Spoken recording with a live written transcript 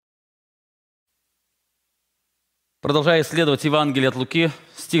Продолжая исследовать Евангелие от Луки,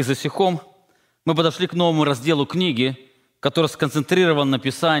 стих за стихом, мы подошли к новому разделу книги, который сконцентрирован на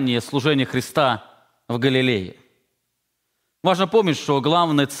Писании служения Христа в Галилее. Важно помнить, что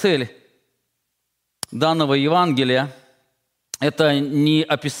главная цель данного Евангелия – это не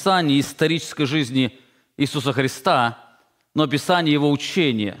описание исторической жизни Иисуса Христа, но описание Его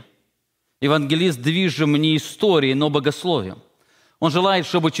учения. Евангелист движим не историей, но богословием. Он желает,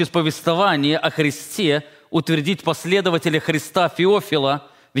 чтобы через повествование о Христе утвердить последователя Христа Феофила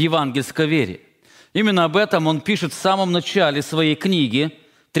в евангельской вере. Именно об этом он пишет в самом начале своей книги,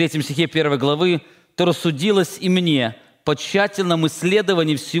 в 3 стихе 1 главы, «То рассудилось и мне по тщательном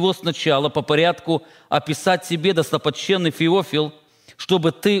исследовании всего сначала по порядку описать тебе, достопочтенный Феофил,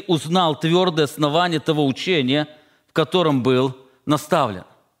 чтобы ты узнал твердое основание того учения, в котором был наставлен».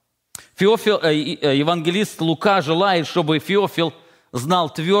 Евангелист Лука желает, чтобы Феофил знал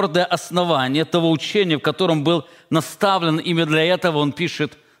твердое основание того учения, в котором был наставлен. Именно для этого он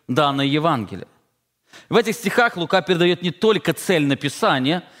пишет данное Евангелие. В этих стихах Лука передает не только цель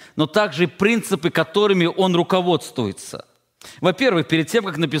написания, но также принципы, которыми он руководствуется. Во-первых, перед тем,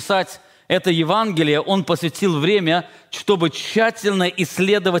 как написать это Евангелие, он посвятил время, чтобы тщательно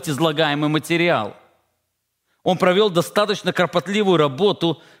исследовать излагаемый материал. Он провел достаточно кропотливую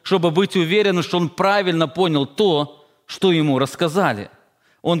работу, чтобы быть уверенным, что он правильно понял то, что ему рассказали.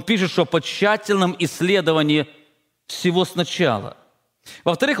 Он пишет, что по тщательном исследовании всего сначала.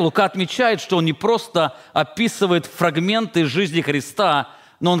 Во-вторых, Лука отмечает, что он не просто описывает фрагменты жизни Христа,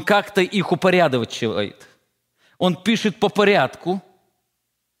 но он как-то их упорядочивает. Он пишет по порядку,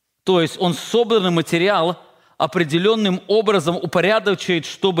 то есть он собранный материал определенным образом упорядочивает,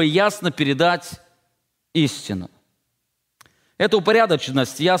 чтобы ясно передать истину. Эта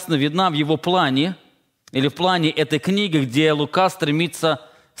упорядоченность ясно видна в его плане, или в плане этой книги, где Лука стремится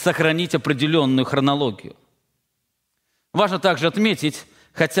сохранить определенную хронологию. Важно также отметить,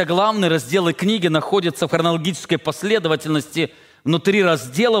 хотя главные разделы книги находятся в хронологической последовательности внутри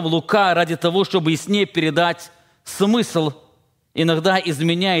разделов, Лука ради того, чтобы яснее передать смысл, иногда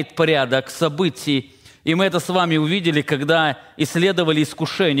изменяет порядок событий. И мы это с вами увидели, когда исследовали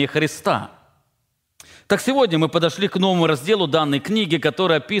искушение Христа. Так сегодня мы подошли к новому разделу данной книги,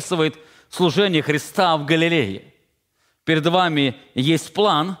 который описывает служение Христа в Галилее. Перед вами есть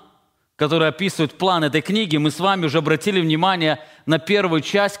план, который описывает план этой книги. Мы с вами уже обратили внимание на первую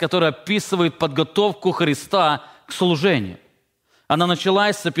часть, которая описывает подготовку Христа к служению. Она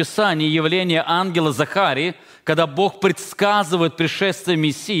началась с описания явления ангела Захарии, когда Бог предсказывает пришествие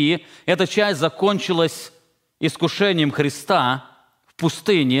Мессии. Эта часть закончилась искушением Христа в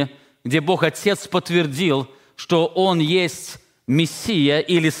пустыне, где Бог Отец подтвердил, что Он есть Мессия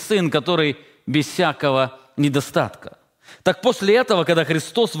или Сын, который без всякого недостатка. Так после этого, когда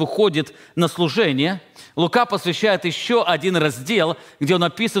Христос выходит на служение, Лука посвящает еще один раздел, где он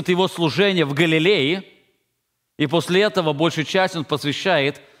описывает его служение в Галилее, и после этого большую часть он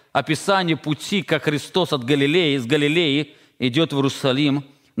посвящает описанию пути, как Христос из Галилеи идет в Иерусалим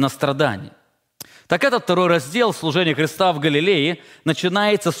на страдания. Так этот второй раздел служения Христа в Галилее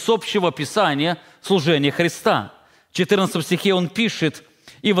начинается с общего описания служения Христа. В 14 стихе он пишет: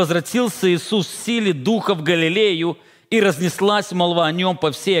 «И возвратился Иисус в силе Духа в Галилею, и разнеслась молва о Нем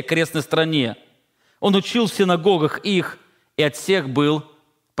по всей окрестной стране. Он учил в синагогах их, и от всех был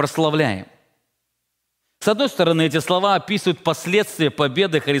прославляем». С одной стороны, эти слова описывают последствия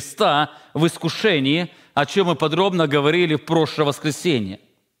победы Христа в искушении, о чем мы подробно говорили в прошлое воскресенье.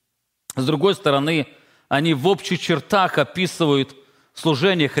 С другой стороны, они в общих чертах описывают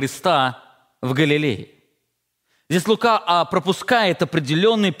служение Христа в Галилее. Здесь Лука пропускает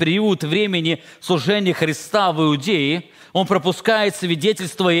определенный период времени служения Христа в Иудее. Он пропускает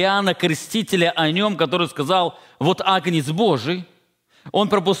свидетельство Иоанна Крестителя о Нем, который сказал: «Вот Агнец Божий». Он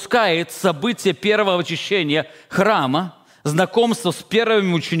пропускает события первого очищения храма, знакомство с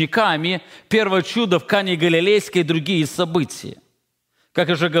первыми учениками, первое чудо в Кане Галилейской и другие события. Как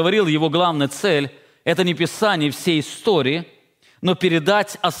я уже говорил, его главная цель – это не писание всей истории, но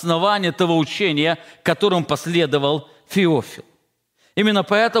передать основание того учения, которым последовал Феофил. Именно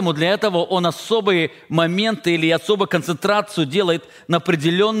поэтому для этого он особые моменты или особую концентрацию делает на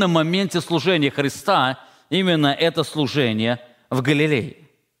определенном моменте служения Христа, именно это служение в Галилее.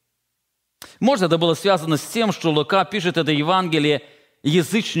 Может, это было связано с тем, что Лука пишет это Евангелие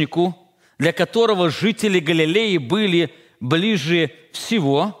язычнику, для которого жители Галилеи были ближе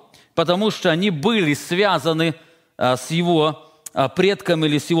всего, потому что они были связаны с его предками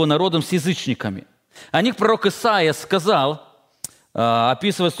или с его народом, с язычниками. О них пророк Исаия сказал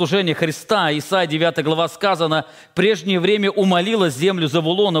описывая служение Христа, Исайя 9 глава сказано: «В прежнее время умолила землю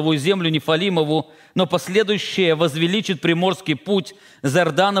Завулонову и землю Нефалимову, но последующее возвеличит приморский путь,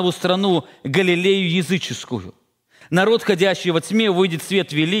 Иорданову страну, Галилею языческую. Народ, ходящий во тьме, увидит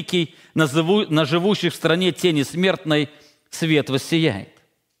свет великий, на живущих в стране тени смертной свет воссияет».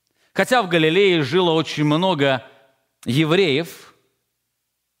 Хотя в Галилее жило очень много евреев,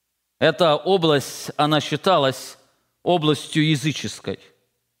 эта область, она считалась областью языческой,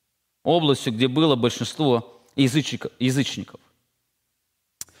 областью, где было большинство язычников.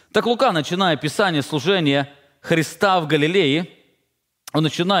 Так Лука, начиная описание служения Христа в Галилее, он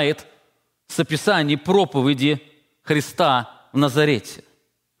начинает с описания проповеди Христа в Назарете.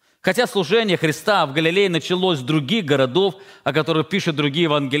 Хотя служение Христа в Галилее началось с других городов, о которых пишут другие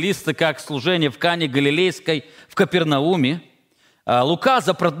евангелисты, как служение в Кане Галилейской, в Капернауме, Лука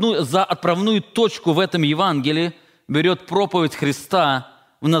за отправную точку в этом Евангелии берет проповедь Христа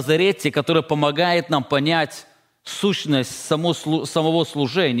в Назарете, которая помогает нам понять сущность самого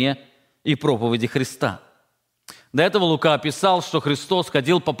служения и проповеди Христа. До этого Лука описал, что Христос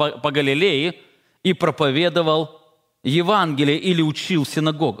ходил по Галилее и проповедовал Евангелие или учил в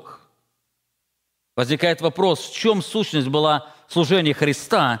синагогах. Возникает вопрос, в чем сущность была служения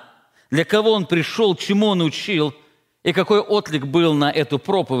Христа, для кого Он пришел, чему Он учил, и какой отклик был на эту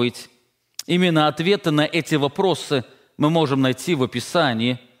проповедь. Именно ответы на эти вопросы мы можем найти в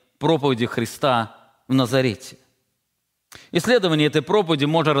описании проповеди Христа в Назарете. Исследование этой проповеди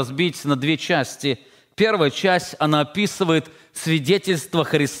можно разбить на две части. Первая часть, она описывает свидетельство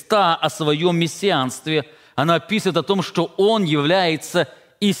Христа о своем мессианстве. Она описывает о том, что Он является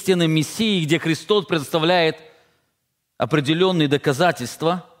истинным Мессией, где Христос представляет определенные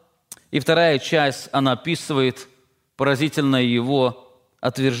доказательства. И вторая часть, она описывает поразительное Его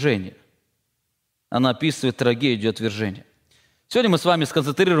отвержение. Она описывает трагедию отвержения. Сегодня мы с вами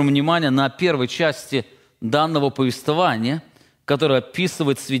сконцентрируем внимание на первой части данного повествования, которое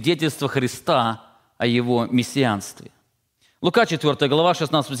описывает свидетельство Христа о Его мессианстве. Лука 4 глава,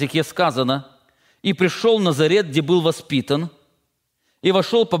 16 стихе сказано: «И пришел в Назарет, где был воспитан, и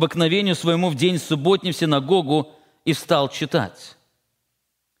вошел по обыкновению своему в день субботний в синагогу и стал читать.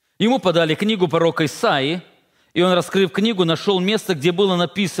 Ему подали книгу пророка Исаии, и он, раскрыв книгу, нашел место, где было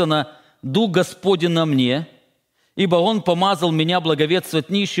написано: «Дух Господень на мне, ибо Он помазал меня благовествовать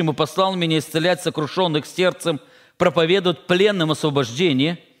нищим и послал меня исцелять сокрушенных сердцем, проповедовать пленным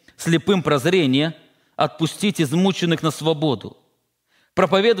освобождение, слепым прозрение, отпустить измученных на свободу,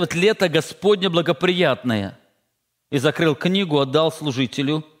 проповедовать лето Господне благоприятное». И закрыл книгу, отдал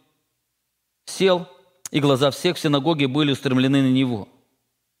служителю, сел, и глаза всех в синагоге были устремлены на него.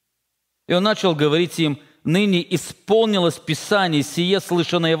 И он начал говорить им: «Ныне исполнилось Писание сие,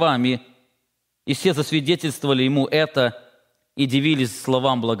 слышанное вами». И все засвидетельствовали ему это и дивились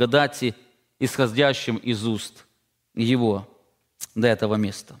словам благодати, исходящим из уст его до этого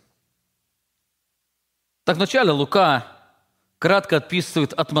места. Так вначале Лука кратко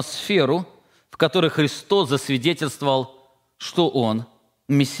описывает атмосферу, в которой Христос засвидетельствовал, что Он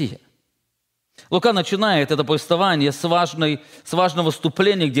Мессия. Лука начинает это повествование с важного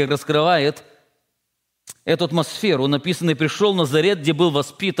вступления, где раскрывает эту атмосферу. Написано: «И пришел в Назарет, где был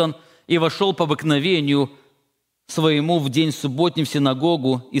воспитан, и вошел по обыкновению своему в день субботний в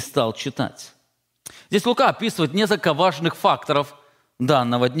синагогу и стал читать». Здесь Лука описывает несколько важных факторов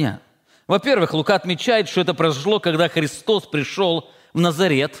данного дня. Во-первых, Лука отмечает, что это произошло, когда Христос пришел в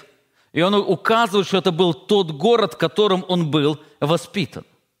Назарет, и он указывает, что это был тот город, в котором он был воспитан.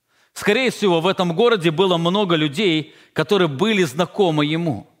 Скорее всего, в этом городе было много людей, которые были знакомы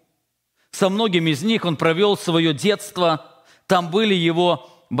ему. Со многими из них он провел свое детство, там были его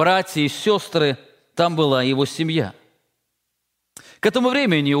братья и сестры, там была его семья. К этому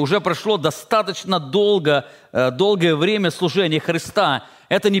времени уже прошло достаточно долгое время служения Христа.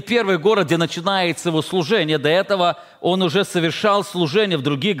 Это не первый город, где начинается его служение. До этого он уже совершал служение в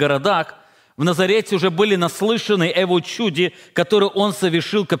других городах. В Назарете уже были наслышаны о его чуде, которое он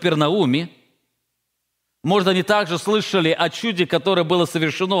совершил в Капернауме. Может, они также слышали о чуде, которое было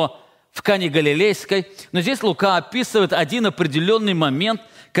совершено в Кане Галилейской. Но здесь Лука описывает один определенный момент,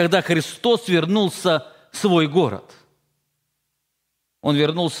 когда Христос вернулся в свой город. Он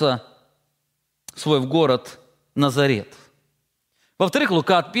вернулся в свой город Назарет. Во-вторых,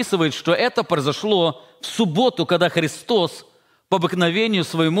 Лука описывает, что это произошло в субботу, когда Христос по обыкновению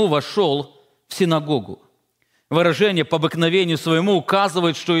своему вошел в синагогу. Выражение «по обыкновению своему»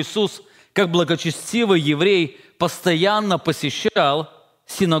 указывает, что Иисус, как благочестивый еврей, постоянно посещал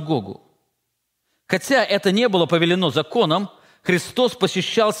синагогу. Хотя это не было повелено законом, Христос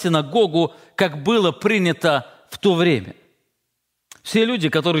посещал синагогу, как было принято в то время. Все люди,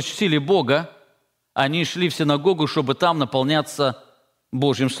 которые чтили Бога, они шли в синагогу, чтобы там наполняться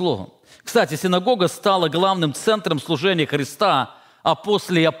Божьим Словом. Кстати, синагога стала главным центром служения Христа, а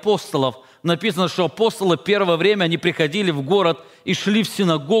после апостолов написано, что апостолы первое время они приходили в город и шли в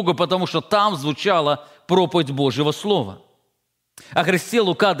синагогу, потому что там звучала проповедь Божьего Слова. О Христе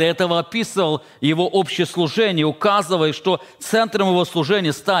Лука до этого описывал его общее служение, указывая, что центром его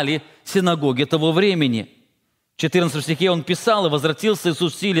служения стали синагоги того времени. В 14 стихе он писал: «И возвратился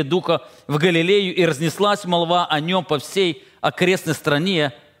Иисус в силе Духа в Галилею, и разнеслась молва о нем по всей окрестной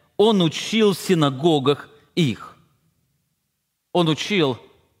стране. Он учил в синагогах их». Он учил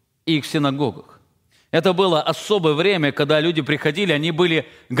их в синагогах. Это было особое время, когда люди приходили, они были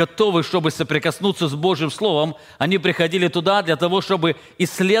готовы, чтобы соприкоснуться с Божьим Словом. Они приходили туда для того, чтобы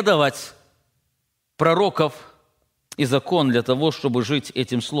исследовать пророков и закон, для того, чтобы жить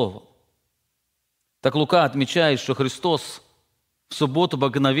этим Словом. Так Лука отмечает, что Христос в субботу по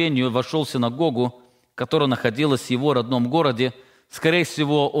мгновению вошел в синагогу, которая находилась в его родном городе. Скорее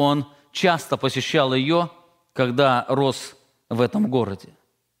всего, он часто посещал ее, когда рос в этом городе.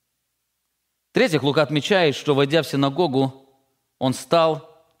 В-третьих, Лука отмечает, что, войдя в синагогу, он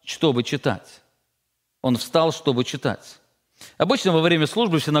встал, чтобы читать. Он встал, чтобы читать. Обычно во время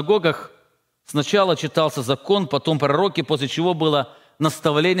службы в синагогах сначала читался закон, потом пророки, после чего было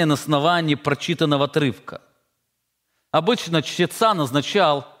наставление на основании прочитанного отрывка. Обычно чтеца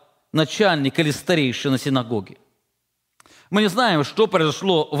назначал начальник или старейшина синагоги. Мы не знаем, что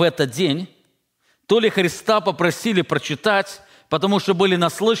произошло в этот день. То ли Христа попросили прочитать, потому что были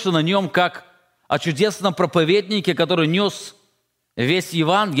наслышаны о нем как о чудесном проповеднике, который нес весь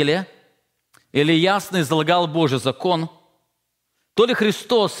Евангелие, или ясно излагал Божий закон. То ли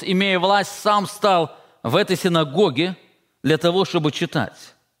Христос, имея власть, сам стал в этой синагоге для того, чтобы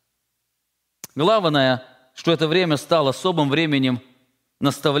читать. Главное, что это время стало особым временем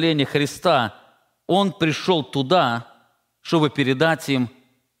наставления Христа. Он пришел туда, чтобы передать им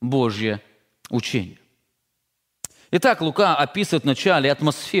Божье учение. Итак, Лука описывает вначале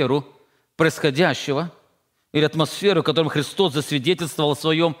атмосферу происходящего, или атмосферу, в которой Христос засвидетельствовал о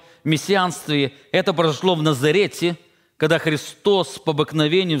своем мессианстве. Это произошло в Назарете, когда Христос по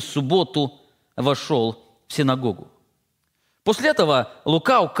обыкновению в субботу вошел в синагогу. После этого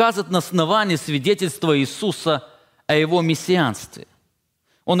Лука указывает на основание свидетельства Иисуса о его мессианстве.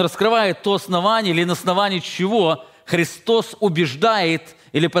 Он раскрывает то основание, или на основании чего Христос убеждает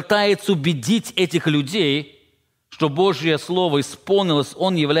или пытается убедить этих людей, что Божье Слово исполнилось,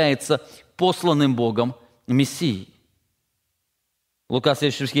 Он является посланным Богом Мессией. Лука в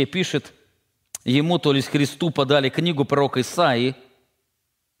следующем стихе пишет: «Ему, то есть Христу, подали книгу пророка Исаии,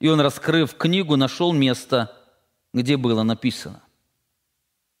 и он, раскрыв книгу, нашел место, где было написано».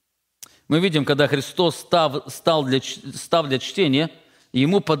 Мы видим, когда Христос стал для чтения,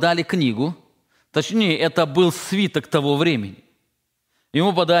 ему подали книгу, точнее, это был свиток того времени.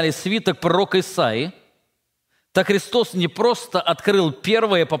 Ему подали свиток пророка Исаии. Так Христос не просто открыл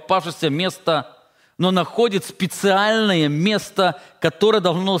первое попавшееся место, но находит специальное место, которое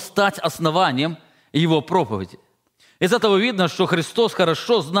должно стать основанием его проповеди. Из этого видно, что Христос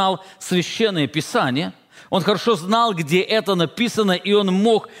хорошо знал Священное Писание, Он хорошо знал, где это написано, и Он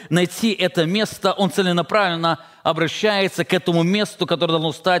мог найти это место. Он целенаправленно обращается к этому месту, которое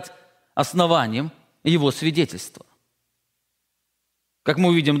должно стать основанием его свидетельства. Как мы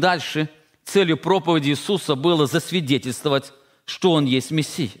увидим дальше, целью проповеди Иисуса было засвидетельствовать, что Он есть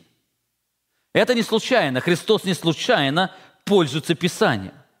Мессия. Это не случайно. Христос не случайно пользуется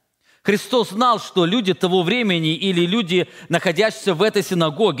Писанием. Христос знал, что люди того времени или люди, находящиеся в этой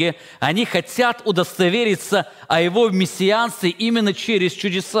синагоге, они хотят удостовериться о Его мессианстве именно через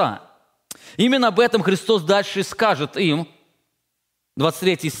чудеса. Именно об этом Христос дальше скажет им,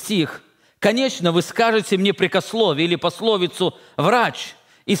 23 стих. «Конечно, вы скажете мне прикословие или пословицу: врач,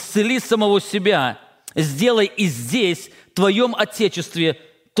 исцели самого себя, сделай и здесь, в твоем Отечестве,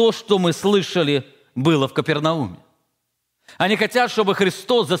 то, что мы слышали, было в Капернауме». Они хотят, чтобы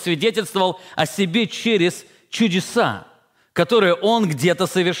Христос засвидетельствовал о себе через чудеса, которые Он где-то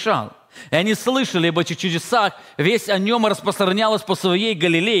совершал. И они слышали об этих чудесах, весть о Нем распространялась по своей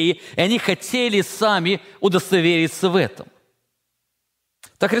Галилее, и они хотели сами удостовериться в этом.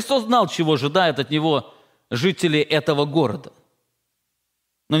 Так Христос знал, чего ожидают от Него жители этого города.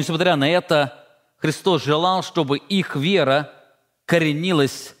 Но, несмотря на это, Христос желал, чтобы их вера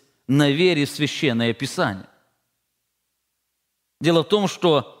коренилась на вере в Священное Писание. Дело в том,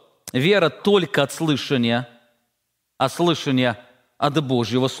 что вера только от слышания, а слышание от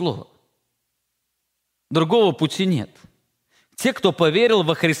Божьего Слова. Другого пути нет. Те, кто поверил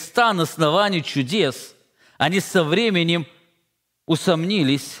во Христа на основании чудес, они со временем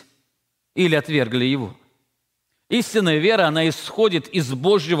усомнились или отвергли его. Истинная вера, она исходит из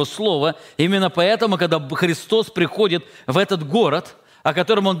Божьего Слова. Именно поэтому, когда Христос приходит в этот город, о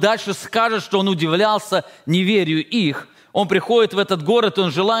котором Он дальше скажет, что Он удивлялся неверию их, Он приходит в этот город, и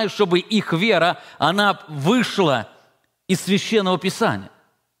Он желает, чтобы их вера, она вышла из Священного Писания.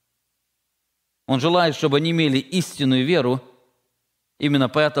 Он желает, чтобы они имели истинную веру. Именно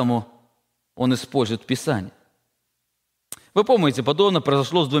поэтому Он использует Писание. Вы помните, подобно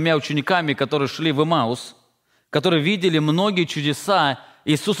произошло с двумя учениками, которые шли в Эмаус, которые видели многие чудеса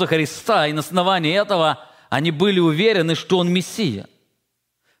Иисуса Христа, и на основании этого они были уверены, что Он Мессия.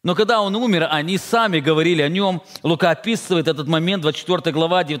 Но когда Он умер, они сами говорили о Нем. Лука описывает этот момент, 24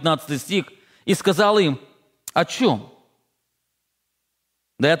 глава, 19 стих, и сказал им: «О чем?»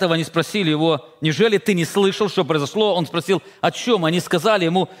 До этого они спросили Его: «Неужели ты не слышал, что произошло?» Он спросил: «О чем?» Они сказали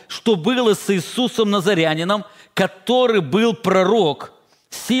Ему, что было с Иисусом Назарянином, который был пророк,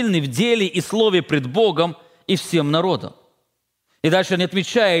 сильный в деле и слове пред Богом и всем народом. И дальше они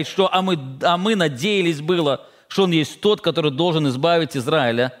отмечают, что «а мы надеялись было, что Он есть тот, который должен избавить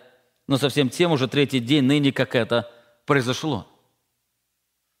Израиля, но совсем тем уже третий день ныне, как это произошло».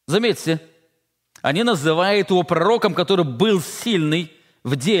 Заметьте, они называют Его пророком, который был сильный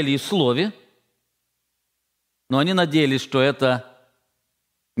в деле и в слове, но они надеялись, что это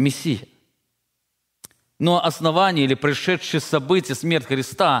Мессия. Но основание или пришедшее событие, смерть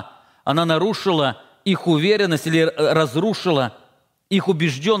Христа, она нарушила их уверенность или разрушила их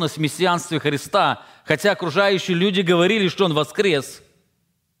убежденность в мессианстве Христа. Хотя окружающие люди говорили, что Он воскрес,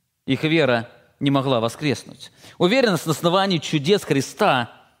 их вера не могла воскреснуть. Уверенность на основании чудес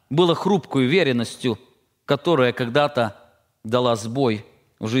Христа была хрупкой уверенностью, которая когда-то дала сбой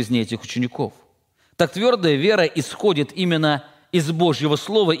в жизни этих учеников. Так твердая вера исходит именно из Божьего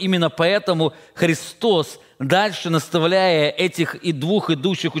Слова. Именно поэтому Христос, дальше наставляя этих и двух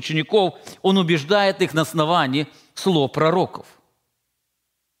идущих учеников, Он убеждает их на основании слов пророков.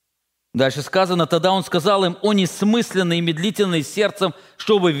 Дальше сказано: «Тогда Он сказал им: о несмысленные и медлительные сердцем,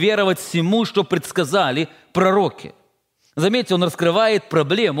 чтобы веровать всему, что предсказали пророки». Заметьте, Он раскрывает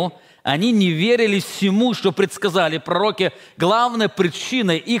проблему. Они не верили всему, что предсказали пророки. Главной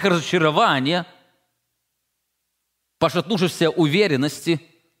причиной их разочарования, пошатнувшейся уверенности,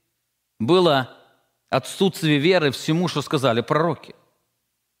 было отсутствие веры всему, что сказали пророки.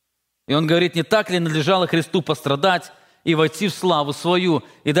 И Он говорит: не так ли надлежало Христу пострадать и войти в славу свою?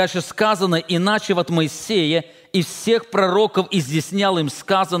 И дальше сказано: иначе от Моисея и всех пророков изъяснял им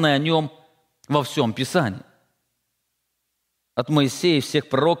сказанное о Нем во всем Писании. От Моисея и всех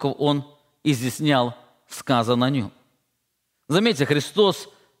пророков Он изъяснял сказанное о Нем. Заметьте, Христос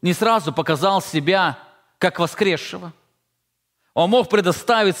не сразу показал себя как воскресшего. Он мог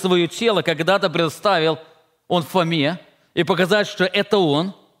предоставить свое тело, когда-то предоставил Он Фоме, и показать, что это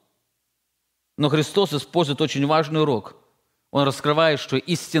Он. Но Христос использует очень важный урок. Он раскрывает, что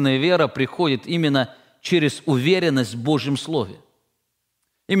истинная вера приходит именно через уверенность в Божьем Слове.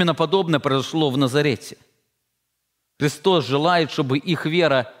 Именно подобное произошло в Назарете. Христос желает, чтобы их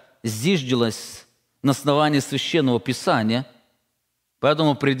вера зиждилась на основании Священного Писания,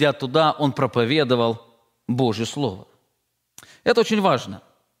 поэтому, придя туда, Он проповедовал Божье Слово. Это очень важно.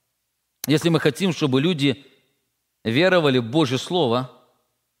 Если мы хотим, чтобы люди веровали в Божье Слово,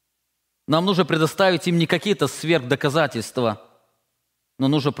 нам нужно предоставить им не какие-то сверхдоказательства, но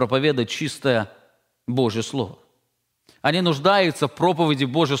нужно проповедовать чистое Божье Слово. Они нуждаются в проповеди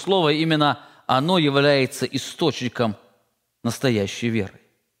Божьего Слова, именно оно является источником настоящей веры.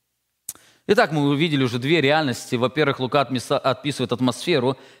 Итак, мы увидели уже две реальности. Во-первых, Лука описывает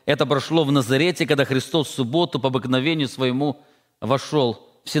атмосферу. Это прошло в Назарете, когда Христос в субботу по обыкновению своему вошел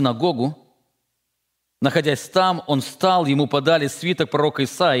в синагогу. Находясь там, Он встал, Ему подали свиток пророка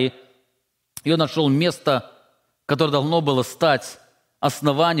Исаии, и Он нашел место, которое должно было стать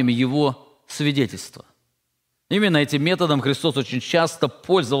основанием Его свидетельства. Именно этим методом Христос очень часто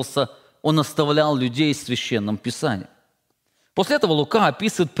пользовался. Он наставлял людей в Священном Писании. После этого Лука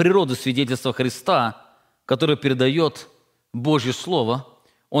описывает природу свидетельства Христа, которое передает Божье Слово.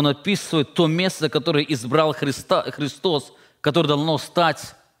 Он описывает то место, которое избрал Христос, которое должно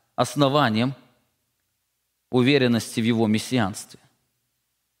стать основанием уверенности в Его мессианстве.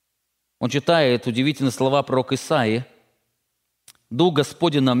 Он читает удивительные слова пророка Исаии: «Дух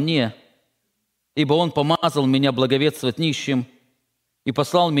Господень на мне, ибо Он помазал меня благовествовать нищим и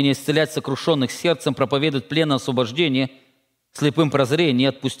послал меня исцелять сокрушенных сердцем, проповедовать пленное освобождение, слепым прозрение,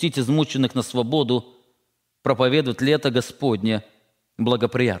 отпустить измученных на свободу, проповедовать лето Господне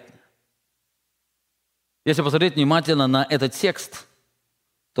благоприятное». Если посмотреть внимательно на этот текст,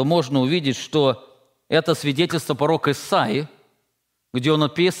 то можно увидеть, что это свидетельство пророка Исаии, где он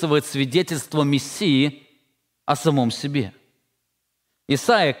описывает свидетельство Мессии о самом себе.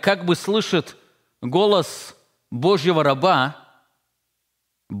 Исаия как бы слышит голос Божьего раба,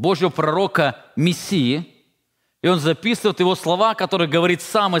 Божьего пророка Мессии, и он записывает его слова, которые говорит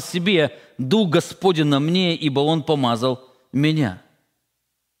сам о себе: «Дух Господень на мне, ибо Он помазал меня».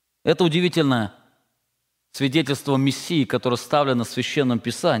 Это удивительное свидетельство Мессии, которое вставлено в Священном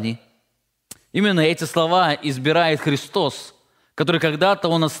Писании. Именно эти слова избирает Христос, который когда-то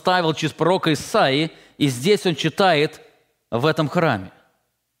Он оставил через пророка Исаии, и здесь Он читает в этом храме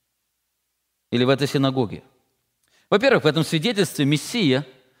или в этой синагоге. Во-первых, в этом свидетельстве Мессия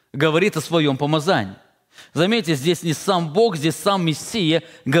говорит о своем помазании. Заметьте, здесь не сам Бог, здесь сам Мессия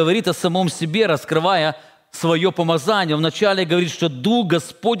говорит о самом себе, раскрывая свое помазание. Вначале говорит, что «Дух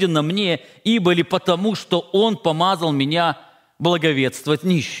Господень на мне, ибо ли потому, что Он помазал меня благовествовать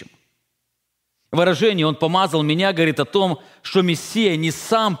нищим». Выражение «Он помазал меня» говорит о том, что Мессия не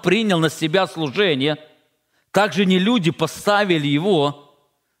сам принял на себя служение, также не люди поставили Его,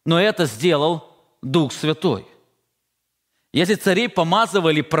 но это сделал Дух Святой. Если царей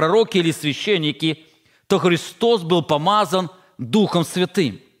помазывали пророки или священники, то Христос был помазан Духом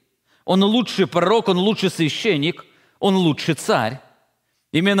Святым. Он лучший пророк, Он лучший священник, Он лучший царь.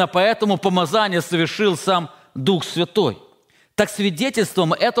 Именно поэтому помазание совершил сам Дух Святой. Так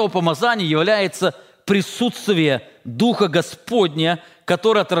свидетельством этого помазания является присутствие Духа Господня,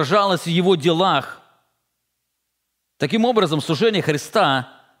 которое отражалось в Его делах. Таким образом, служение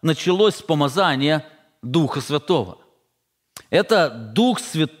Христа началось с помазания Духа Святого. Это Дух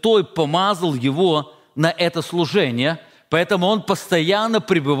Святой помазал Его на это служение, поэтому Он постоянно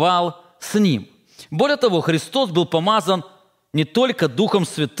пребывал с Ним. Более того, Христос был помазан не только Духом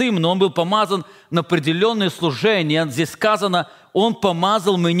Святым, но Он был помазан на определенные служения. Здесь сказано: «Он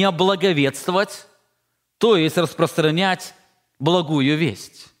помазал меня благовествовать», то есть распространять благую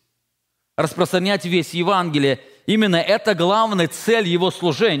весть, распространять весть Евангелия. Именно это главная цель Его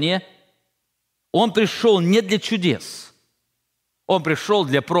служения. Он пришел не для чудес, Он пришел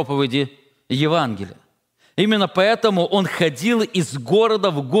для проповеди Евангелия. Именно поэтому Он ходил из города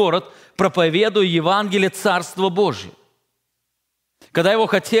в город, проповедуя Евангелие Царства Божьего. Когда Его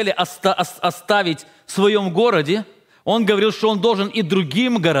хотели оставить в своем городе, Он говорил, что Он должен и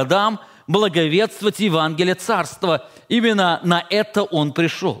другим городам благовествовать Евангелие Царства. Именно на это Он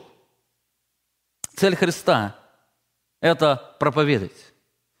пришел. Цель Христа – это проповедовать.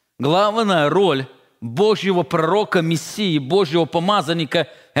 Главная роль Божьего пророка, Мессии, Божьего помазанника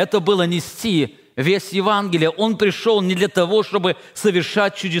 – это было нести весть Евангелия. Он пришел не для того, чтобы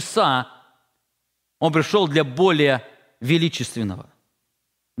совершать чудеса. Он пришел для более величественного,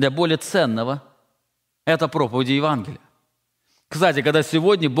 для более ценного. Это проповедь Евангелия. Кстати, когда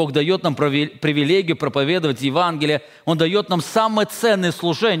сегодня Бог дает нам привилегию проповедовать Евангелие, Он дает нам самое ценное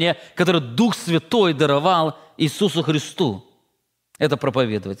служение, которое Дух Святой даровал Иисусу Христу. Это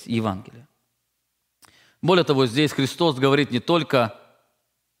проповедовать Евангелие. Более того, здесь Христос говорит не только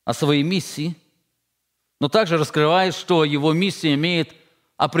о своей миссии, но также раскрывает, что Его миссия имеет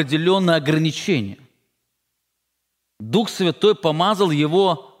определенные ограничения. Дух Святой помазал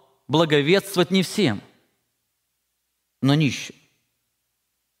Его благовествовать не всем, но нищим.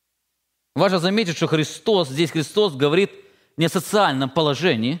 Важно заметить, что здесь Христос говорит не о социальном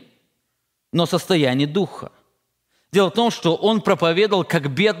положении, но о состоянии духа. Дело в том, что Он проповедовал как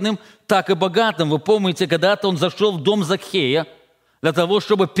бедным, так и богатым. Вы помните, когда-то Он зашел в дом Закхея для того,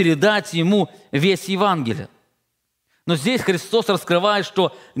 чтобы передать ему весть Евангелия. Но здесь Христос раскрывает,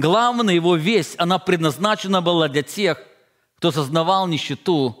 что главная Его весть, она предназначена была для тех, кто сознавал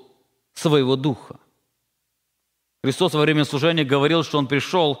нищету своего духа. Христос во время служения говорил, что Он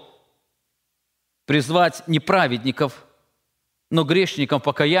пришел призвать не праведников, но грешников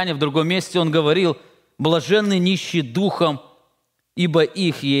покаяния. В другом месте Он говорил: «Блаженны нищие духом, ибо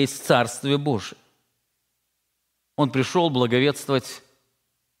их есть Царствие Божие». Он пришел благовествовать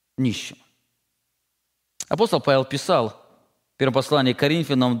нищим. Апостол Павел писал в первом послании к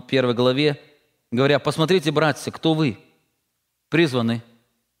Коринфянам, 1 главе, говоря: «Посмотрите, братья, кто вы, призваны.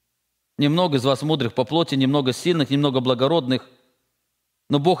 Немного из вас мудрых по плоти, немного сильных, немного благородных.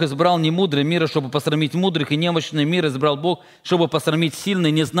 Но Бог избрал немудрый мира, чтобы посрамить мудрых, и немощный мир избрал Бог, чтобы посрамить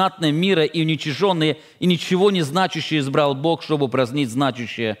сильные, незнатные мира и уничиженные, и ничего не значащее избрал Бог, чтобы празднить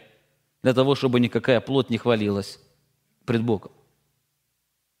значащее, для того, чтобы никакая плоть не хвалилась пред Богом».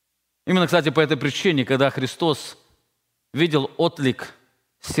 Именно, кстати, по этой причине, когда Христос видел отклик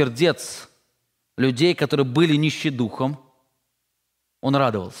сердец людей, которые были нищи духом, Он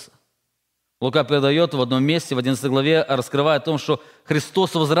радовался. Лука передает в одном месте, в 11 главе, раскрывая о том, что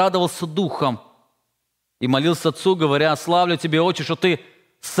Христос возрадовался духом и молился Отцу, говоря: «Славлю Тебе, Отче, что Ты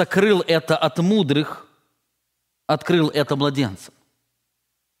сокрыл это от мудрых, открыл это младенцам».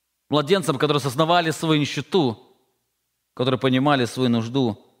 Младенцам, которые осознавали свою нищету, которые понимали свою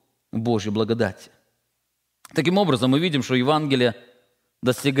нужду в Божьей благодати. Таким образом, мы видим, что Евангелие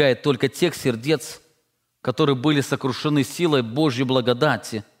достигает только тех сердец, которые были сокрушены силой Божьей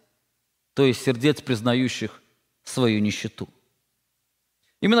благодати, то есть сердец, признающих свою нищету.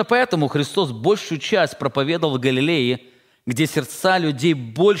 Именно поэтому Христос большую часть проповедовал в Галилее, где сердца людей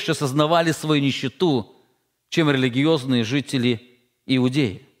больше осознавали свою нищету, чем религиозные жители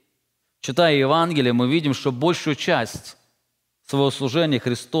Иудеи. Читая Евангелие, мы видим, что большую часть своего служения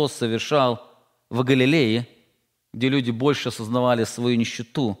Христос совершал в Галилее, где люди больше осознавали свою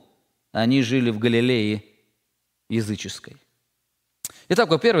нищету, а они жили в Галилее языческой. Итак,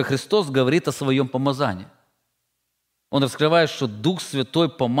 во-первых, Христос говорит о своем помазании. Он раскрывает, что Дух Святой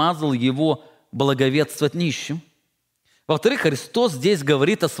помазал его благовествовать нищим. Во-вторых, Христос здесь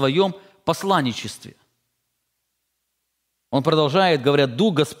говорит о своем посланничестве. Он продолжает, говоря: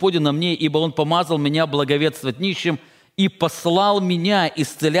 «Дух Господень на мне, ибо Он помазал меня благовествовать нищим и послал меня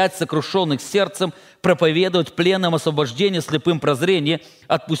исцелять сокрушенных сердцем, проповедовать пленным освобождение, слепым прозрение,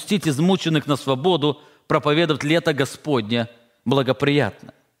 отпустить измученных на свободу, проповедовать лето Господне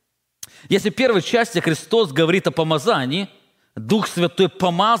благоприятно». Если в первой части Христос говорит о помазании, Дух Святой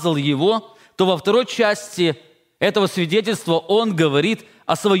помазал его, то во второй части этого свидетельства он говорит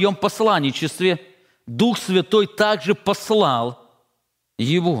о своем посланничестве. Дух Святой также послал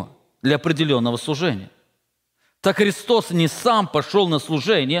его для определенного служения. Так Христос не сам пошел на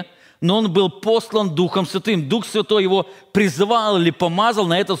служение, но он был послан Духом Святым. Дух Святой его призвал или помазал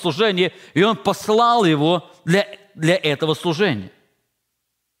на это служение, и он послал его для этого служения.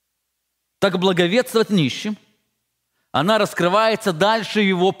 Так благовествовать нищим, она раскрывается дальше в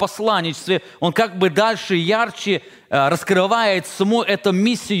его посланничестве. Он как бы дальше ярче раскрывает саму эту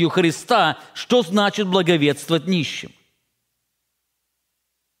миссию Христа, что значит благовествовать нищим.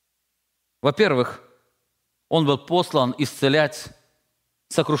 Во-первых, он был послан исцелять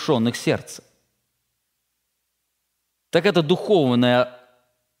сокрушенных сердцем. Так это духовное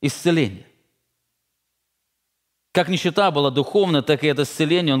исцеление. Как нищета была духовной, так и это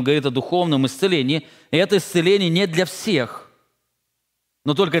исцеление, он говорит о духовном исцелении. И это исцеление не для всех,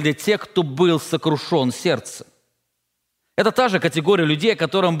 но только для тех, кто был сокрушен сердцем. Это та же категория людей, о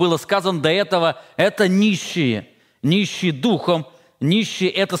котором было сказано до этого, это нищие, нищие духом, нищие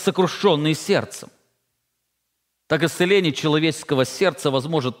 – это сокрушенные сердцем. Так исцеление человеческого сердца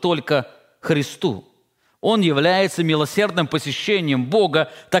возможно только Христу. Он является милосердным посещением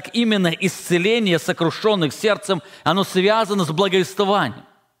Бога, так именно исцеление сокрушенных сердцем, оно связано с благовествованием.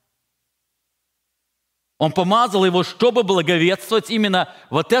 Он помазал его, чтобы благовествовать. Именно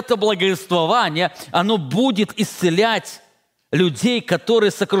вот это благовествование, оно будет исцелять людей, которые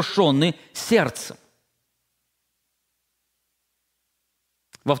сокрушены сердцем.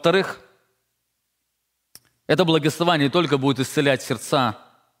 Во-вторых, это благословение не только будет исцелять сердца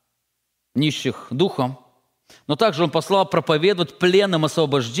нищих духом, но также он послал проповедовать пленным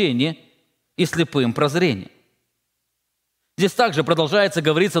освобождение и слепым прозрение. Здесь также продолжается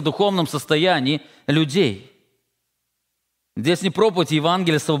говориться о духовном состоянии людей. Здесь не проповедь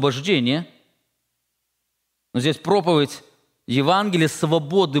Евангелия освобождения, но здесь проповедь Евангелия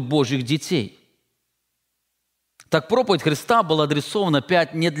свободы Божьих детей. Так проповедь Христа была адресована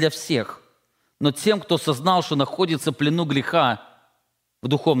опять не для всех, но тем, кто сознал, что находится в плену греха в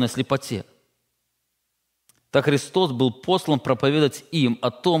духовной слепоте. Так Христос был послан проповедовать им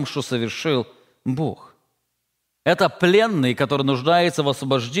о том, что совершил Бог. Это пленные, которые нуждаются в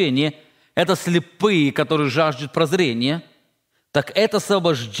освобождении, это слепые, которые жаждут прозрения. Так это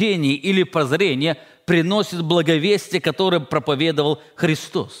освобождение или прозрение приносит благовестие, которое проповедовал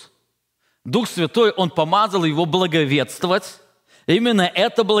Христос. Дух Святой, Он помазал его благовествовать. Именно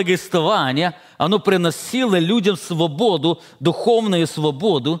это благовествование, оно приносило людям свободу, духовную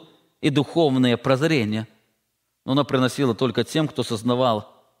свободу и духовное прозрение. Но оно приносило только тем, кто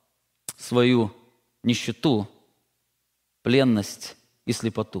сознавал свою нищету, пленность и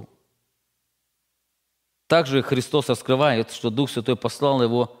слепоту. Также Христос раскрывает, что Дух Святой послал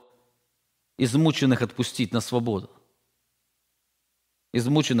его измученных отпустить на свободу.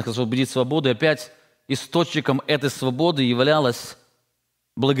 Измученных освободить свободу. И опять источником этой свободы являлось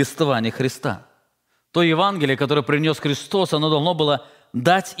благовествование Христа. То Евангелие, которое принес Христос, оно должно было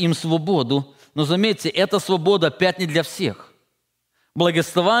дать им свободу. Но заметьте, эта свобода опять не для всех.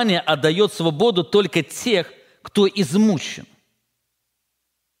 Благовествование отдает свободу только тех, кто измучен,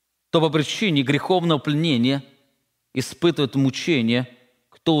 кто по причине греховного пленения испытывает мучение,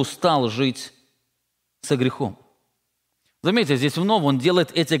 кто устал жить со грехом. Заметьте, здесь вновь он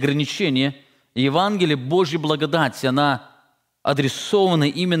делает эти ограничения. Евангелие Божьей благодати, она адресована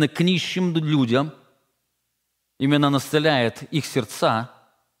именно к нищим людям, именно она исцеляет их сердца,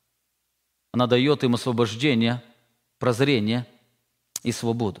 она дает им освобождение, прозрение и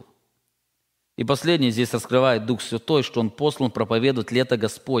свободу. И последнее здесь раскрывает Дух Святой, что Он послан проповедовать лето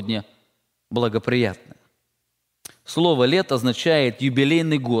Господне благоприятное. Слово «лето» означает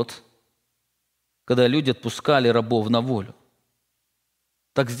юбилейный год, когда люди отпускали рабов на волю.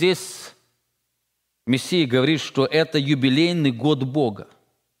 Так здесь Мессия говорит, что это юбилейный год Бога.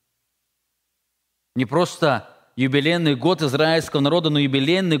 Не просто юбилейный год израильского народа, но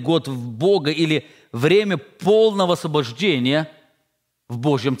юбилейный год Бога или время полного освобождения в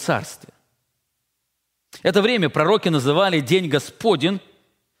Божьем Царстве. Это время пророки называли День Господень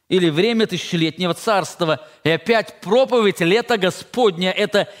или время тысячелетнего царства. И опять проповедь лета Господня –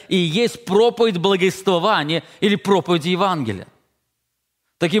 это и есть проповедь благовествования или проповедь Евангелия.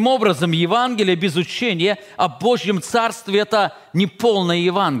 Таким образом, Евангелие без учения о Божьем Царстве – это неполное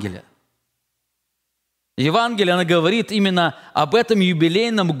Евангелие. Евангелие, оно говорит именно об этом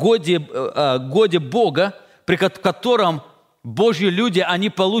юбилейном годе Бога, при котором Божьи люди, они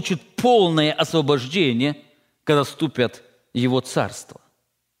получат полное освобождение, когда вступят в Его Царство.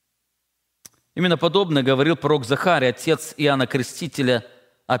 Именно подобно говорил пророк Захарий, отец Иоанна Крестителя,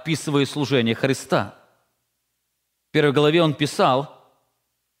 описывая служение Христа. В 1 главе он писал,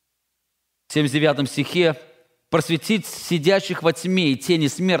 в 79 стихе, «Просветить сидящих во тьме и тени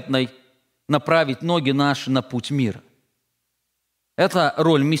смертной, направить ноги наши на путь мира». Это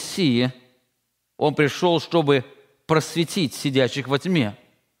роль Мессии. Он пришел, чтобы просветить сидящих во тьме.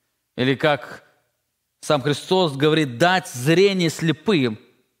 Или, как сам Христос говорит, дать зрение слепым,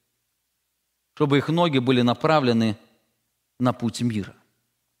 чтобы их ноги были направлены на путь мира.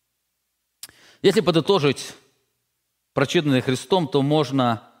 Если подытожить прочитанное Христом, то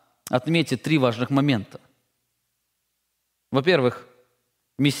можно отметить 3 важных момента. Во-первых,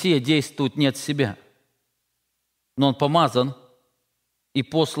 Мессия действует не от себя, но Он помазан и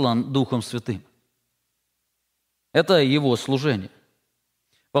послан Духом Святым. Это Его служение.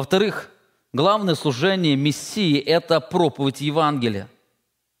 Во-вторых, главное служение Мессии – это проповедь Евангелия.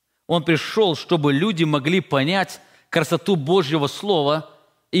 Он пришел, чтобы люди могли понять красоту Божьего Слова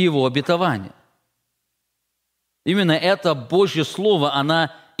и Его обетования. Именно это Божье Слово, оно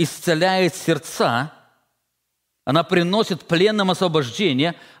исцеляет сердца, оно приносит пленным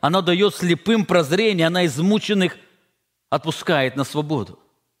освобождение, оно дает слепым прозрение, оно измученных отпускает на свободу.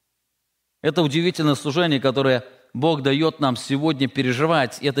 Это удивительное служение, которое Бог дает нам сегодня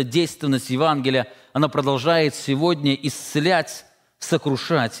переживать. И эта действенность Евангелия, она продолжает сегодня исцелять,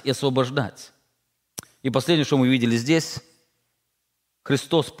 сокрушать и освобождать. И последнее, что мы видели здесь,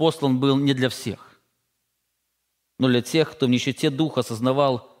 Христос послан был не для всех, но для тех, кто в нищете духа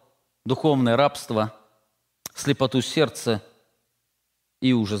осознавал духовное рабство, слепоту сердца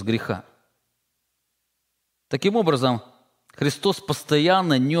и ужас греха. Таким образом, Христос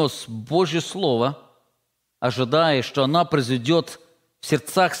постоянно нес Божье Слово, ожидая, что оно произведет в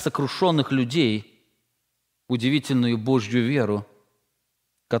сердцах сокрушенных людей удивительную Божью веру,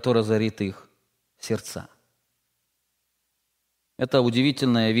 которая озарит их сердца. Это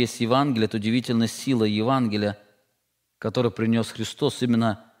удивительная весть Евангелия, это удивительная сила Евангелия, которую принес Христос.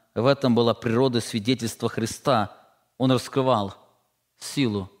 Именно в этом была природа свидетельства Христа. Он раскрывал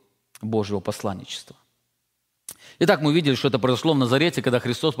силу Божьего посланничества. Итак, мы видели, что это произошло в Назарете, когда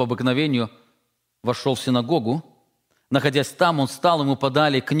Христос по обыкновению вошел в синагогу. Находясь там, он встал, ему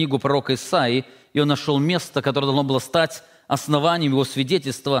подали книгу пророка Исаии, и он нашел место, которое должно было стать основанием его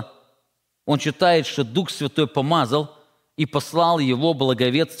свидетельства. Он читает, что Дух Святой помазал и послал его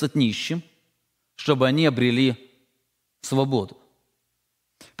благовествовать нищим, чтобы они обрели свободу.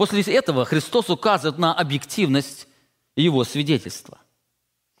 После этого Христос указывает на объективность его свидетельства.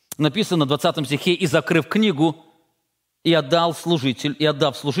 Написано в 20 стихе: «И, закрыв книгу, и отдав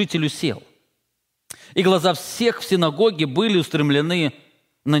служителю, сел. И глаза всех в синагоге были устремлены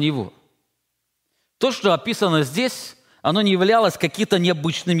на него». То, что описано здесь, оно не являлось каким-то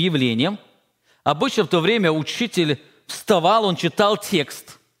необычным явлением. Обычно в то время учитель вставал, он читал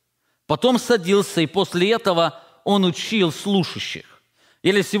текст, потом садился, и после этого он учил слушающих.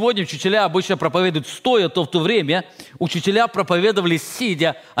 Если сегодня учителя обычно проповедуют стоя, то в то время учителя проповедовали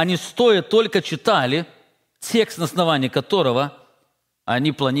сидя, они стоя только читали текст, на основании которого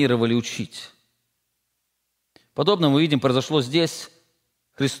они планировали учить. Подобно мы видим, произошло здесь.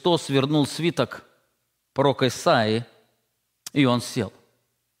 Христос вернул свиток пророка Исаии, и он сел.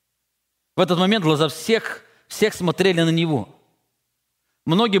 В этот момент глаза всех смотрели на него.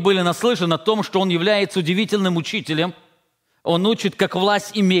 Многие были наслышаны о том, что Он является удивительным учителем. Он учит как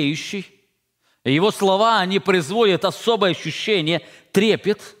власть имеющий. Его слова, они производят особое ощущение,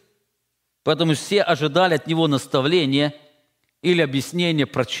 трепет. Поэтому все ожидали от Него наставления или объяснения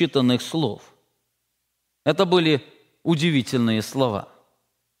прочитанных слов. Это были удивительные слова.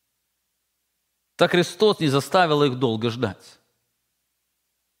 Так Христос не заставил их долго ждать.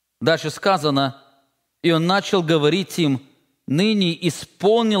 Дальше сказано, и Он начал говорить им: «Ныне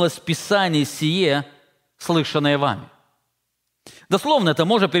исполнилось Писание сие, слышанное вами». Дословно это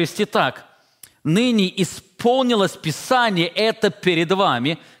можно перевести так: «Ныне исполнилось Писание, это перед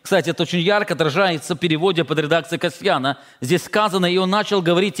вами». Кстати, это очень ярко отражается в переводе под редакцией Касьяна. Здесь сказано, и Он начал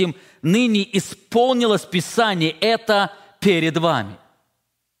говорить им: «Ныне исполнилось Писание, это перед вами».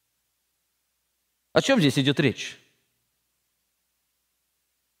 О чем здесь идет речь?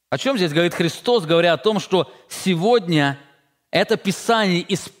 О чем здесь говорит Христос, говоря о том, что сегодня это Писание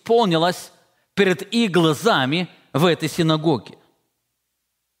исполнилось перед их глазами в этой синагоге?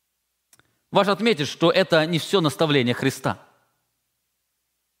 Важно отметить, что это не все наставление Христа.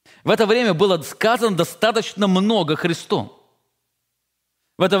 В это время было сказано достаточно много Христом.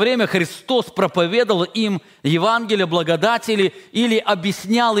 В это время Христос проповедовал им Евангелие благодати или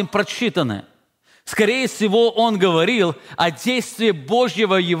объяснял им прочитанное. Скорее всего, Он говорил о действии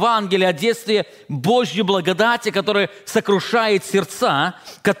Божьего Евангелия, о действии Божьей благодати, которая сокрушает сердца,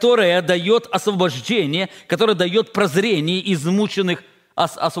 которая дает освобождение, которая дает прозрение, измученных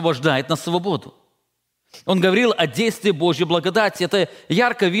освобождает на свободу. Он говорил о действии Божьей благодати. Это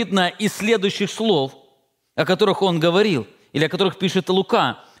ярко видно из следующих слов, о которых Он говорил, или о которых пишет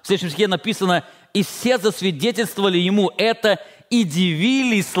Лука. В следующем стихе написано: «И все засвидетельствовали Ему это, и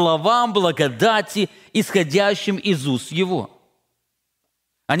дивились словам благодати, исходящим из уст Его».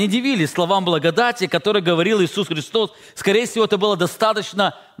 Они дивились словам благодати, которые говорил Иисус Христос. Скорее всего, это было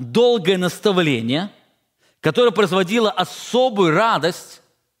достаточно долгое наставление, которое производило особую радость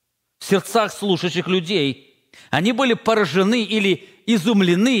в сердцах слушающих людей. Они были поражены или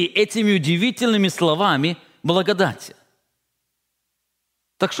изумлены этими удивительными словами благодати.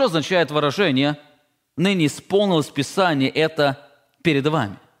 Так что означает выражение «ныне исполнилось Писание, это перед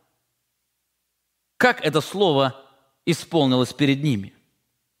вами»? Как это слово исполнилось перед ними?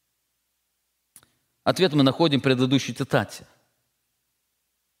 Ответ мы находим в предыдущей цитате.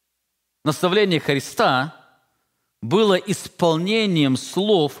 Наставление Христа было исполнением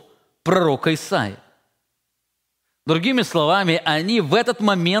слов пророка Исаии. Другими словами, они в этот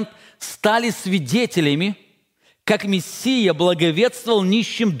момент стали свидетелями, как Мессия благовествовал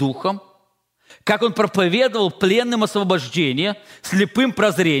нищим духом, как Он проповедовал пленным освобождение, слепым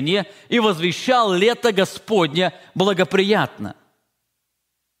прозрение и возвещал лето Господня благоприятно.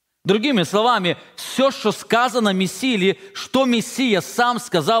 Другими словами, все, что сказано Мессии, или что Мессия сам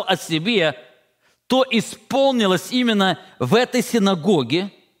сказал о себе, то исполнилось именно в этой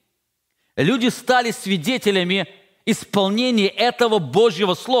синагоге. Люди стали свидетелями исполнения этого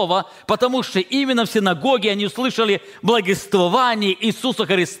Божьего Слова, потому что именно в синагоге они услышали благовествование Иисуса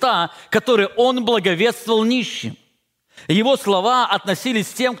Христа, которое Он благовествовал нищим. Его слова относились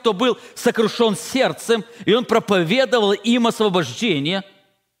к тем, кто был сокрушен сердцем, и Он проповедовал им освобождение.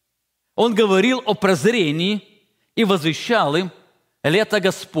 Он говорил о прозрении и возвещал им лето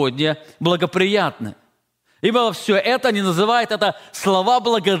Господне благоприятное. Ибо все это, они называют это слова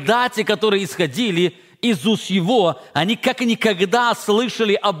благодати, которые исходили из уст Его. Они как никогда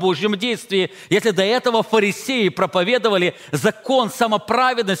слышали о Божьем действии. Если до этого фарисеи проповедовали закон,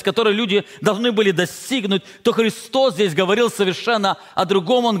 самоправедность, которую люди должны были достигнуть, то Христос здесь говорил совершенно о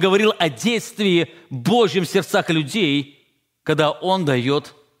другом. Он говорил о действии Божьем в сердцах людей, когда Он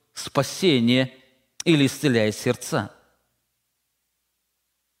дает спасение или исцеляет сердца.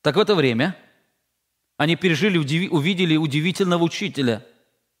 Так в это время они увидели удивительного учителя.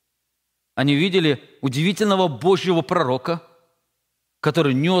 Они видели удивительного Божьего пророка,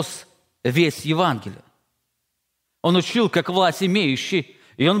 который нес весть Евангелия. Он учил, как власть имеющий,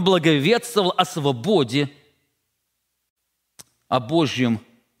 и он благовествовал о свободе, о Божьем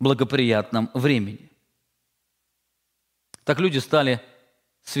благоприятном времени. Так люди стали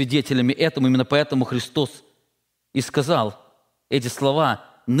свидетелями этому. Именно поэтому Христос и сказал эти слова: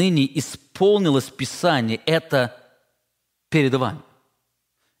 «Ныне исполнилось Писание, это перед вами».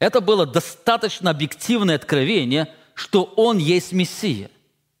 Это было достаточно объективное откровение, что Он есть Мессия.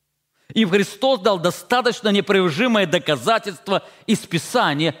 И Христос дал достаточно непрерываемое доказательство из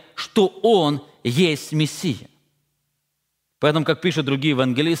Писания, что Он есть Мессия. Поэтому, как пишут другие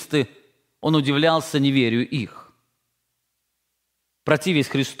евангелисты, Он удивлялся неверию их. Противясь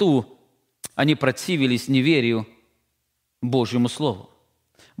Христу, они противились неверию Божьему Слову.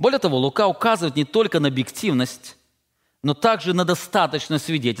 Более того, Лука указывает не только на объективность, но также на достаточное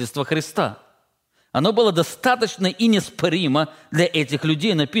свидетельство Христа. Оно было достаточно и неоспоримо для этих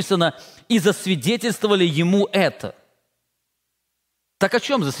людей. Написано: «И засвидетельствовали ему это». Так о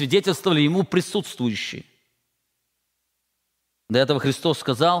чем засвидетельствовали ему присутствующие? До этого Христос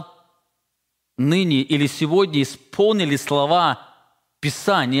сказал: «Ныне или сегодня исполнили слова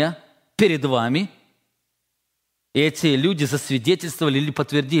Писания перед вами». И эти люди засвидетельствовали или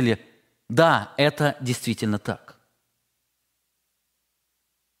подтвердили: да, это действительно так.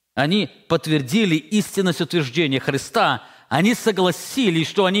 Они подтвердили истинность утверждения Христа. Они согласились,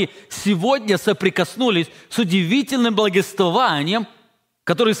 что они сегодня соприкоснулись с удивительным благовествованием,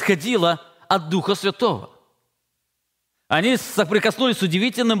 которое исходило от Духа Святого. Они соприкоснулись с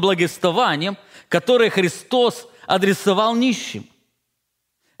удивительным благовествованием, которое Христос адресовал нищим.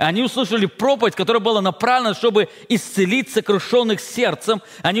 Они услышали проповедь, которая была направлена, чтобы исцелить сокрушенных сердцем.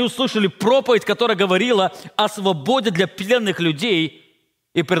 Они услышали проповедь, которая говорила о свободе для пленных людей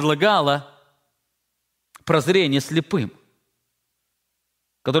и предлагала прозрение слепым,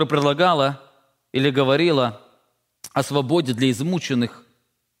 которая предлагала или говорила о свободе для измученных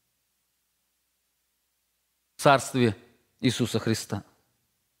в Царстве Иисуса Христа.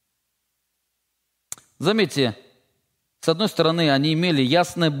 Заметьте, с одной стороны, они имели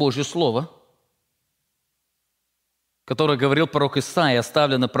ясное Божье Слово, которое говорил пророк Исаия,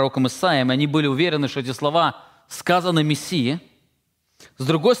 оставлено пророком Исаием, и они были уверены, что эти слова сказаны Мессии. С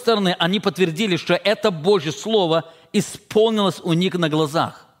другой стороны, они подтвердили, что это Божье Слово исполнилось у них на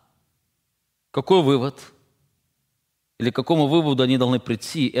глазах. Какой вывод? Или к какому выводу они должны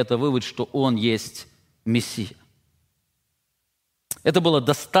прийти? Это вывод, что Он есть Мессия. Это было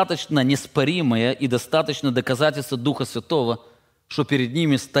достаточно неоспоримое и достаточно доказательство Духа Святого, что перед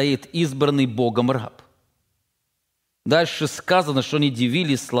ними стоит избранный Богом раб. Дальше сказано, что они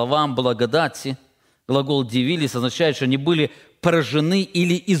дивились словам благодати. Глагол «дивились» означает, что они были поражены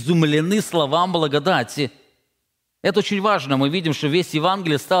или изумлены словам благодати. Это очень важно. Мы видим, что весть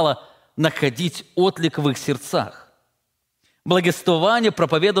Евангелия стала находить отклик в их сердцах. Благовествование,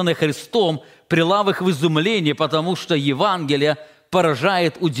 проповеданное Христом, привело их в изумление, потому что Евангелие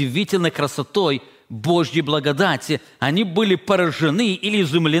поражает удивительной красотой Божьей благодати. Они были поражены или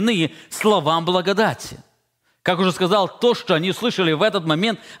изумлены словам благодати. Как уже сказал, то, что они слышали в этот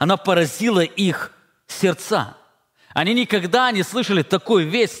момент, оно поразило их сердца. Они никогда не слышали такой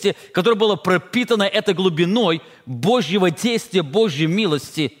вести, которая была пропитана этой глубиной Божьего действия, Божьей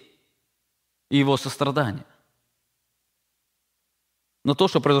милости и Его сострадания. Но то,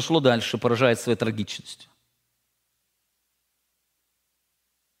 что произошло дальше, поражает своей трагичностью.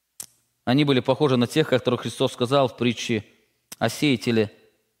 Они были похожи на тех, которых Христос сказал в притче о сеятеле.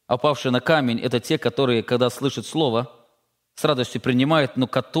 Опавшие на камень – это те, которые, когда слышат слово, с радостью принимают, но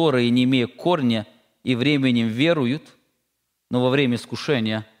которые, не имея корня и временем веруют, но во время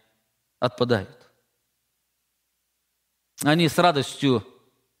искушения отпадают. Они с радостью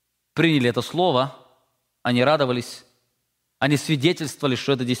приняли это слово, они радовались, они свидетельствовали,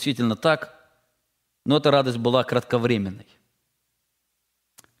 что это действительно так, но эта радость была кратковременной.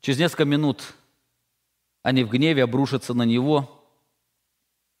 Через несколько минут они в гневе обрушатся на Него,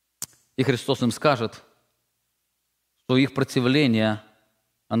 и Христос им скажет, что их противление,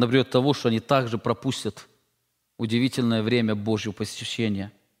 оно придет того, что они также пропустят удивительное время Божьего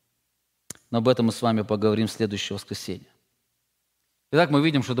посещения. Но об этом мы с вами поговорим в следующее воскресенье. Итак, мы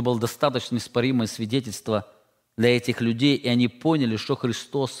видим, что это было достаточно неоспоримое свидетельство для этих людей, и они поняли, что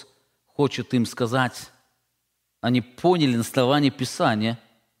Христос хочет им сказать. Они поняли на основании Писания,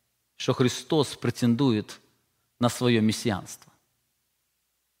 что Христос претендует на свое мессианство.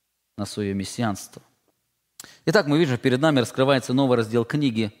 На свое мессианство. Итак, мы видим, что перед нами раскрывается новый раздел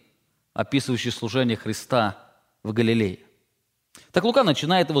книги, описывающий служение Христа в Галилее. Так Лука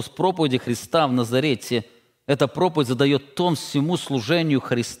начинает его с проповеди Христа в Назарете. Эта проповедь задает тон всему служению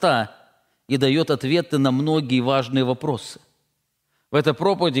Христа и дает ответы на многие важные вопросы. В этой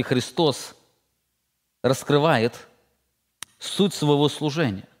проповеди Христос раскрывает суть своего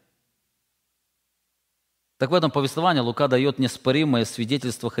служения. Так в этом повествовании Лука дает неоспоримое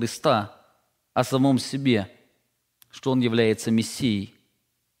свидетельство Христа о самом себе, что Он является Мессией.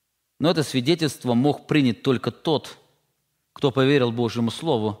 Но это свидетельство мог принять только тот, кто поверил Божьему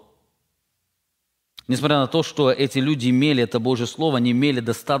Слову. Несмотря на то, что эти люди имели это Божье Слово, они имели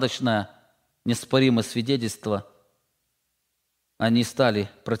достаточно неоспоримое свидетельство, они стали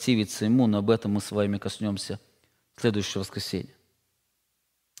противиться Ему, но об этом мы с вами коснемся в следующее воскресенье.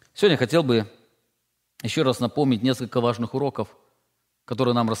 Сегодня я хотел бы еще раз напомнить несколько важных уроков,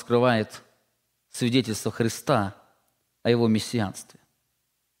 которые нам раскрывает свидетельство Христа о Его мессианстве.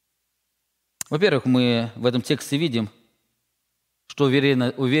 Во-первых, мы в этом тексте видим, что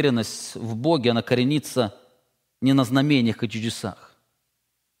уверенность в Боге, она коренится не на знамениях и чудесах,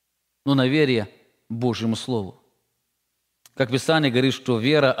 но на вере Божьему Слову. Как Писание говорит, что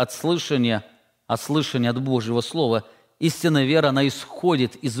вера от слышания от Божьего Слова, истинная вера, она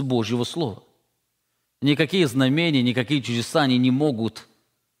исходит из Божьего Слова. Никакие знамения, никакие чудеса, они не могут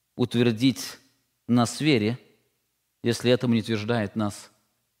утвердить нас в вере, если этому не утверждает нас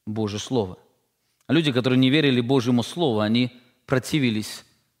Божье Слово. Люди, которые не верили Божьему Слову, они противились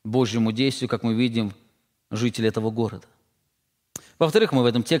Божьему действию, как мы видим, жители этого города. Во-вторых, мы в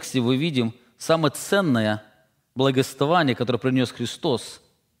этом тексте увидим самое ценное благовествование, которое принес Христос.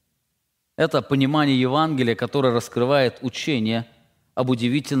 Это понимание Евангелия, которое раскрывает учение об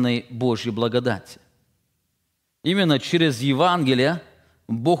удивительной Божьей благодати. Именно через Евангелие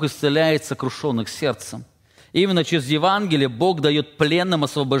Бог исцеляет сокрушенных сердцем. Именно через Евангелие Бог дает пленным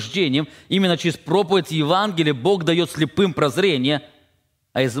освобождением. Именно через проповедь Евангелия Бог дает слепым прозрение,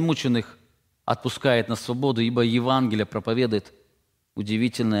 а измученных отпускает на свободу, ибо Евангелие проповедует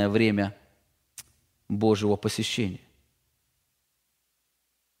удивительное время Божьего посещения.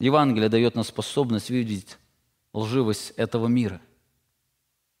 Евангелие дает нам способность видеть лживость этого мира.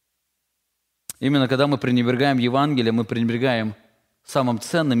 Именно когда мы пренебрегаем Евангелие, мы пренебрегаем самым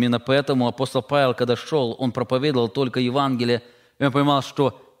ценным. Именно поэтому апостол Павел, когда шел, он проповедовал только Евангелие. И он понимал,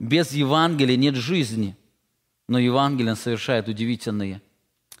 что без Евангелия нет жизни, но Евангелие совершает удивительные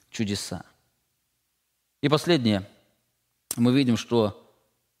чудеса. И последнее. Мы видим, что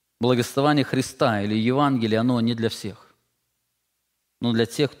благовествование Христа или Евангелие, оно не для всех, но для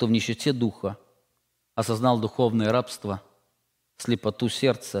тех, кто в нищете духа осознал духовное рабство, слепоту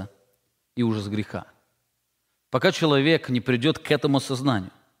сердца и ужас греха. Пока человек не придет к этому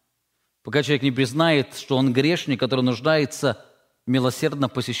осознанию, пока человек не признает, что он грешник, который нуждается в милосердном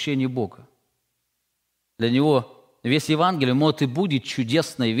посещении Бога, для него весь Евангелие, может, и будет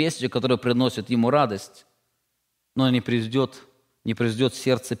чудесной вестью, которая приносит ему радость, но не произведет в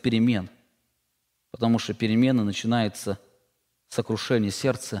сердце перемен, потому что перемена начинается с сокрушения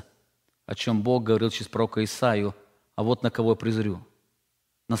сердца, о чем Бог говорил через пророка Исаию: «А вот на кого я презрю,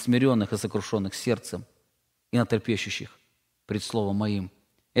 на смиренных и сокрушенных сердцем и на трепещущих пред Словом Моим».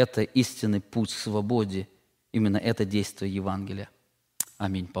 Это истинный путь к свободе, именно это действие Евангелия.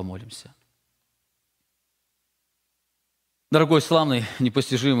 Аминь. Помолимся. Дорогой, славный,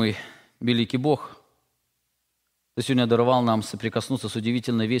 непостижимый, великий Бог, Ты сегодня даровал нам соприкоснуться с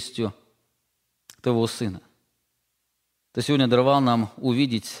удивительной вестью Твоего Сына. Ты сегодня даровал нам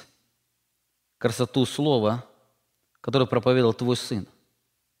увидеть красоту Слова, которое проповедовал Твой Сын,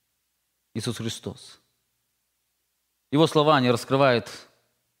 Иисус Христос. Его слова, они раскрывают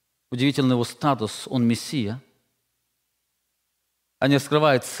удивительный Его статус, Он Мессия. Они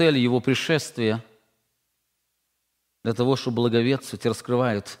раскрывают цель Его пришествия для того, чтобы благовествовать, и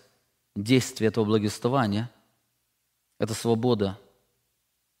раскрывают действие этого благовествования. Это свобода,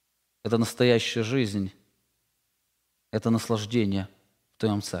 это настоящая жизнь, это наслаждение в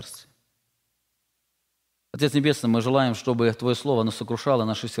Твоем Царстве. Отец Небесный, мы желаем, чтобы Твое Слово, оно сокрушало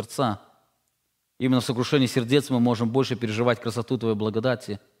наши сердца. Именно в сокрушении сердец мы можем больше переживать красоту Твоей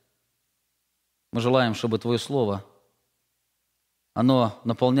благодати. Мы желаем, чтобы Твое Слово, оно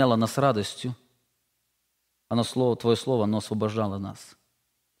наполняло нас радостью, Твое Слово, оно освобождало нас.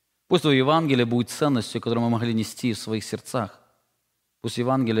 Пусть Твое Евангелие будет ценностью, которую мы могли нести в своих сердцах. Пусть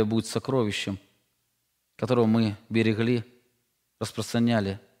Евангелие будет сокровищем, которого мы берегли,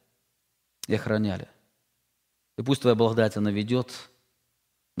 распространяли и охраняли. И пусть Твоя благодать, она ведет,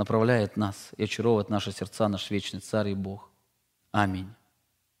 направляет нас и очаровывает наши сердца, наш вечный Царь и Бог. Аминь.